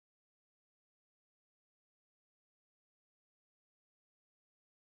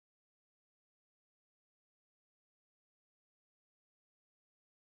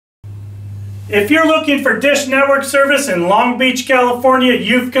If you're looking for Dish Network service in Long Beach, California,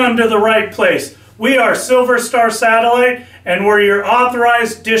 you've come to the right place. We are Silver Star Satellite, and we're your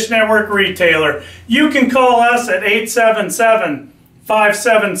authorized Dish Network retailer. You can call us at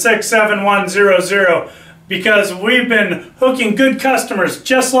 877-576-7100 because we've been hooking good customers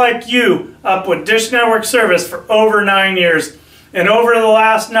just like you up with Dish Network service for over 9 years. And over the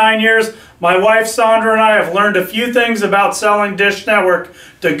last 9 years, my wife Sandra and I have learned a few things about selling Dish Network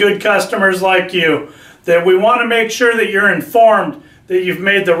to good customers like you. That we want to make sure that you're informed that you've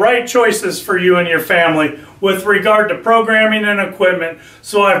made the right choices for you and your family with regard to programming and equipment.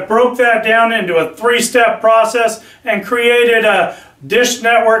 So I've broke that down into a 3-step process and created a Dish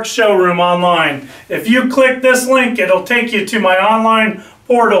Network showroom online. If you click this link, it'll take you to my online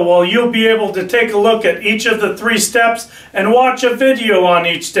portal where you'll be able to take a look at each of the 3 steps and watch a video on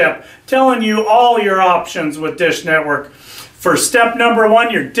each step telling you all your options with Dish Network. For step number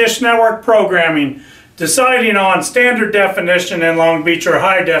 1, your Dish Network programming. Deciding on standard definition in Long Beach or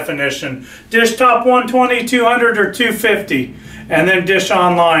high definition. Dish Top 120, 200, or 250. And then Dish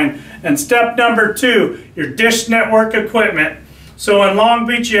Online. And step number 2, your Dish Network equipment. So in Long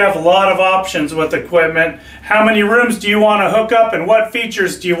Beach you have a lot of options with equipment. How many rooms do you want to hook up and what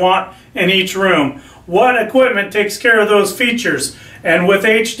features do you want in each room? What equipment takes care of those features? And with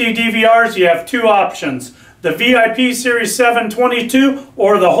HD DVRs you have 2 options. The VIP Series 722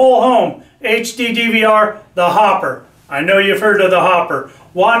 or the whole home HD DVR, the Hopper. I know you've heard of the Hopper.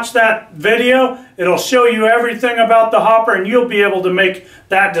 Watch that video. It'll show you everything about the Hopper and you'll be able to make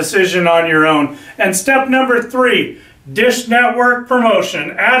that decision on your own. And step number 3, Dish Network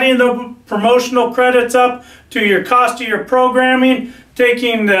promotion. Adding the promotional credits up to your cost of your programming,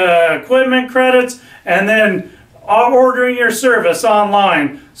 taking the equipment credits, and then ordering your service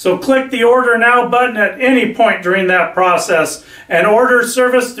online. So click the Order Now button at any point during that process and order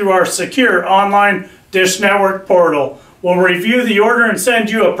service through our secure online Dish Network portal. We'll review the order and send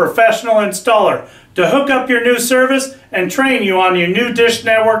you a professional installer to hook up your new service and train you on your new Dish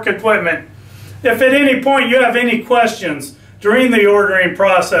Network equipment. If at any point you have any questions during the ordering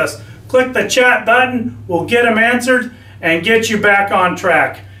process, click the chat button, we'll get them answered and get you back on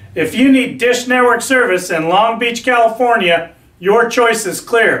track. If you need Dish Network service in Long Beach, California, your choice is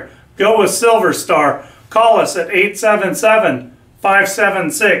clear. Go with Silver Star. Call us at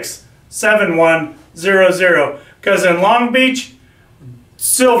 877-576-7100 because in Long Beach,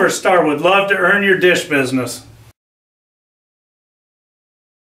 Silver Star would love to earn your dish business.